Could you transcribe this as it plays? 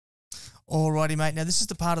Alrighty, mate. Now, this is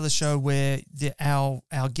the part of the show where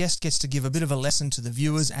our guest gets to give a bit of a lesson to the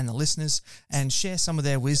viewers and the listeners and share some of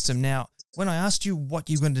their wisdom. Now, when I asked you what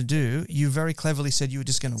you're going to do, you very cleverly said you were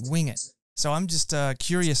just going to wing it. So I'm just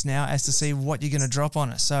curious now as to see what you're going to drop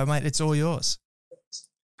on us. So, mate, it's all yours.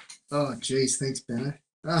 Oh, geez. Thanks, Benno.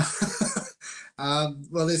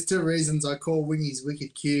 Well, there's two reasons I call Wingy's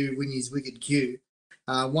Wicked Wingy's Wicked Q.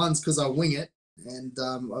 One's because I wing it, and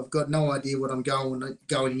I've got no idea what I'm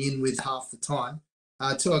going in with half the time.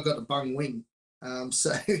 Two, I got a bung wing.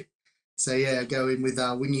 So yeah, I go in with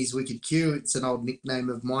Wingy's Wicked Q. It's an old nickname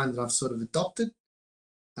of mine that I've sort of adopted.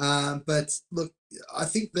 But look, I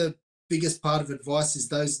think the biggest part of advice is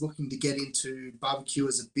those looking to get into barbecue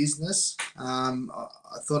as a business. I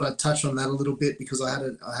thought I'd touch on that a little bit because I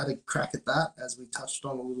had a crack at that, as we touched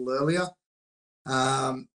on a little earlier.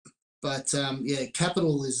 Yeah,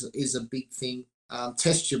 capital is a big thing.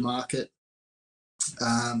 Test your market.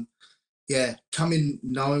 Yeah, come in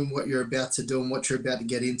knowing what you're about to do and what you're about to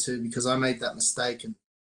get into, because I made that mistake, and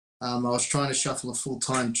I was trying to shuffle a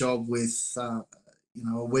full-time job with a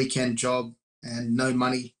weekend job and no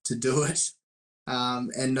money to do it,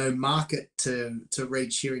 and no market to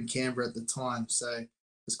reach here in Canberra at the time. So it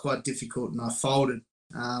was quite difficult, and I folded.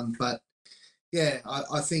 But yeah,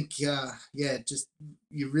 I think just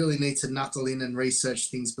you really need to knuckle in and research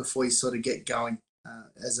things before you sort of get going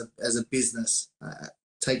as a business.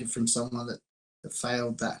 Take it from someone that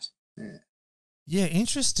failed that. Yeah. Yeah,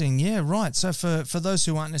 interesting. Yeah, right. So for those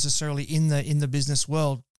who aren't necessarily in the business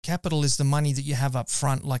world, capital is the money that you have up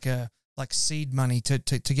front, like seed money to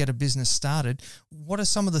get a business started. What are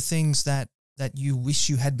some of the things that you wish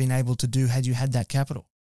you had been able to do had you had that capital?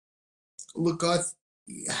 Look, a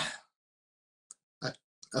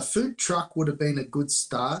food truck would have been a good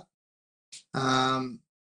start.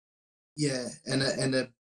 Yeah, and a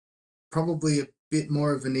probably a bit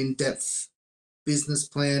more of an in-depth business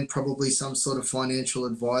plan, probably some sort of financial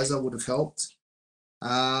advisor would have helped.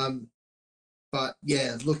 But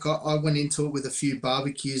yeah, look, I went into it with a few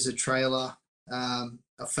barbecues, a trailer, a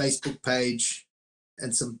Facebook page,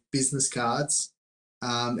 and some business cards,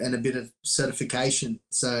 and a bit of certification.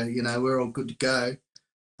 So, we're all good to go.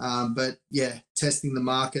 But yeah, testing the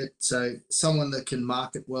market. So someone that can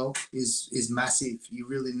market well is massive. You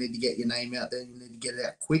really need to get your name out there. You need to get it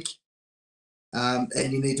out quick. And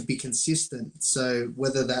you need to be consistent. So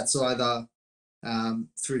whether that's either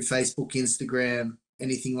through Facebook, Instagram,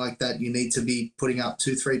 anything like that, you need to be putting up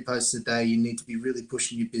 2-3 posts a day. You need to be really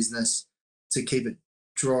pushing your business to keep it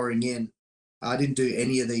drawing in. I didn't do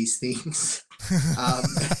any of these things.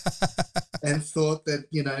 And thought that,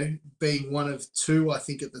 being one of two, I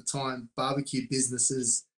think at the time, barbecue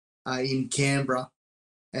businesses in Canberra,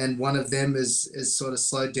 and one of them is sort of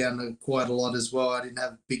slowed down quite a lot as well. I didn't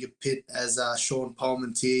have a bigger pit as Sean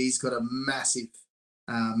Pullman here. He's got a massive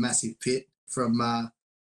pit from, I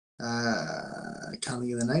can't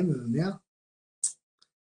think of the name of him now.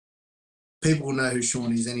 People will know who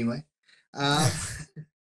Sean is anyway.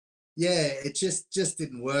 Yeah, it just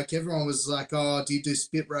didn't work. Everyone was like, "Oh, do you do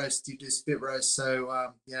spit roast? Do you do spit roast?" So, I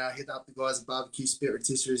hit up the guys at Barbecue Spit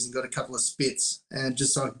Rotisseries and got a couple of spits, and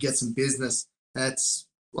just so I could get some business. That's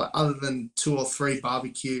like, other than 2 or 3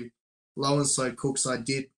 barbecue low and slow cooks I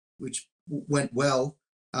did, which went well.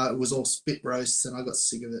 It was all spit roasts, and I got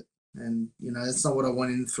sick of it. And that's not what I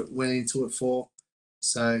went into it for.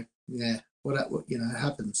 So yeah, what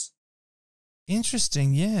happens.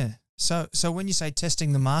 Interesting, yeah. So when you say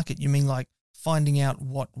testing the market, you mean like finding out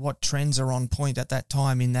what trends are on point at that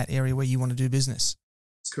time in that area where you want to do business?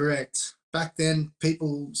 Correct. Back then,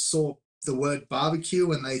 people saw the word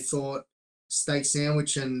barbecue and they thought steak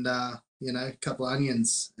sandwich and a couple of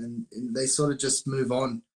onions, and they sort of just move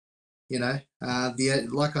on. Like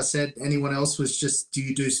I said, anyone else was just, do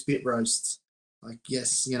you do spit roasts? Like,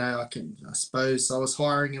 yes, I suppose I was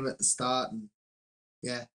hiring him at the start, and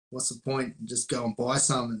yeah, what's the point? Just go and buy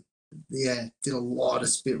some. And yeah, did a lot of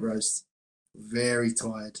spit roasts. Very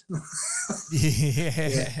tired.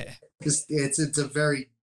 Yeah. Just it's a very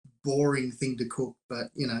boring thing to cook,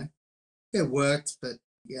 but it worked. But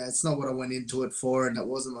yeah, it's not what I went into it for, and it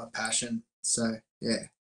wasn't my passion. So yeah,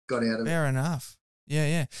 got out of it. Fair enough.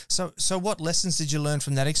 Yeah. So what lessons did you learn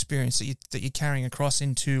from that experience that you're carrying across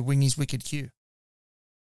into Wingy's Wicked Q?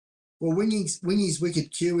 Well, Wingy's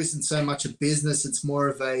Wicked Q isn't so much a business. It's more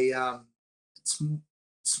of a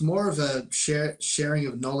it's more of a sharing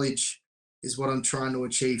of knowledge is what I'm trying to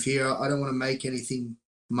achieve here. I don't want to make anything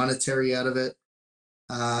monetary out of it.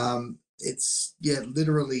 It's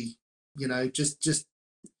literally, just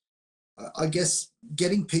I guess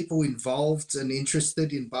getting people involved and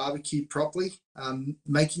interested in barbecue properly,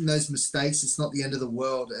 making those mistakes, it's not the end of the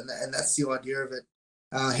world. And that's the idea of it.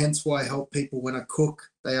 Hence why I help people when I cook.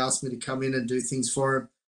 They ask me to come in and do things for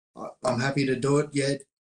them. I'm happy to do it. Yeah,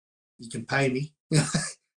 you can pay me.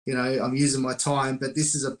 I'm using my time, but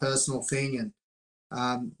this is a personal thing. And,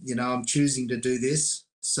 I'm choosing to do this.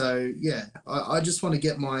 So, yeah, I just want to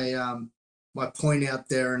get my point out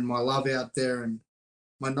there and my love out there and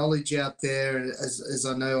my knowledge out there, as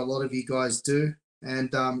I know a lot of you guys do,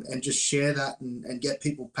 and just share that and get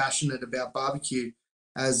people passionate about barbecue.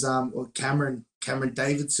 As or Cameron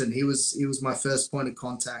Davidson, he was my first point of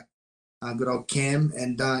contact. Good old Cam,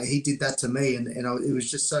 and he did that to me, and it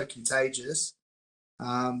was just so contagious.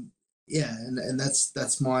 Yeah, and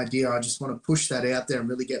that's my idea. I just want to push that out there and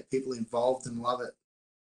really get people involved and love it.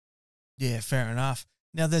 Yeah, fair enough.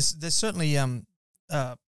 Now, there's certainly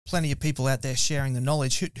plenty of people out there sharing the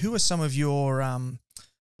knowledge. Who are some of your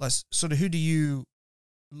sort of, who do you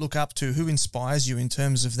look up to? Who inspires you in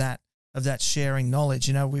terms of that sharing knowledge?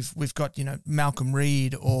 We've got Malcolm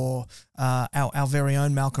Reed, or our very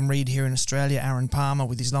own Malcolm Reed here in Australia, Aaron Palmer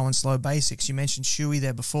with his Low and Slow Basics. You mentioned Shuey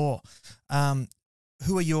there before.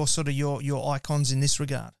 Who are your icons in this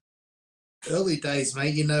regard? Early days,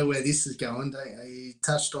 mate. You know where this is going. You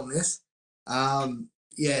touched on this.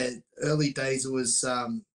 Yeah, early days it was. I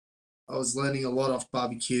was learning a lot off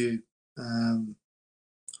barbecue.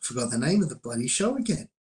 Forgot the name of the bloody show again.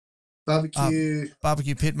 Barbecue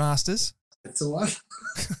Pitmasters. That's the one.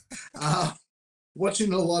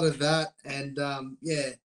 Watching a lot of that, and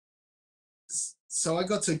yeah. So I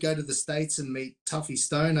got to go to the States and meet Tuffy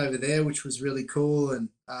Stone over there, which was really cool. And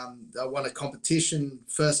I won a competition,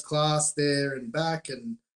 first class there and back,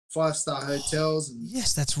 and 5-star hotels. And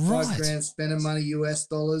yes, that's right. $5,000 spending money, US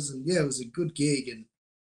dollars, and yeah, it was a good gig. And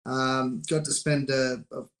got to spend a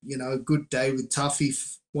good day with Tuffy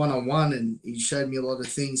one-on-one, and he showed me a lot of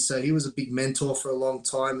things. So he was a big mentor for a long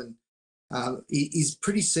time, and he's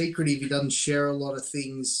pretty secretive. He doesn't share a lot of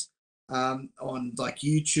things on like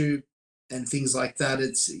YouTube and things like that.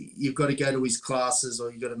 You've got to go to his classes,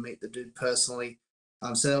 or you've got to meet the dude personally.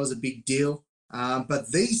 So that was a big deal.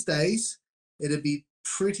 But these days, you'd be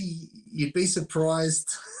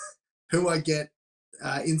surprised who I get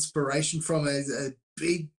inspiration from. A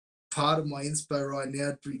big part of my inspo right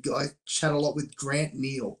now, I chat a lot with Grant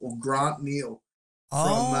Neal from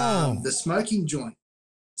the Smoking Joint.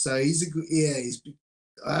 So he's a good,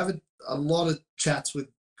 I have a lot of chats with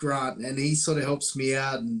Grant, and he sort of helps me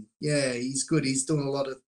out, and yeah, he's good. He's doing a lot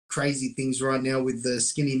of crazy things right now with the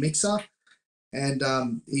Skinny Mixer, and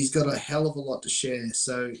he's got a hell of a lot to share.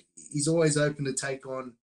 So he's always open to take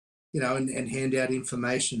on, and hand out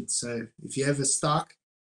information. So if you're ever stuck,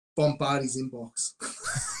 bombard his inbox.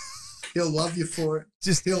 He'll love you for it.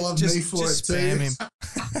 He'll love me for it too. Spam him.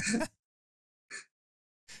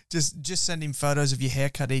 just send him photos of your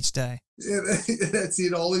haircut each day. Yeah, that's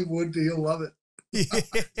it. Hollywood, he'll love it. Yeah.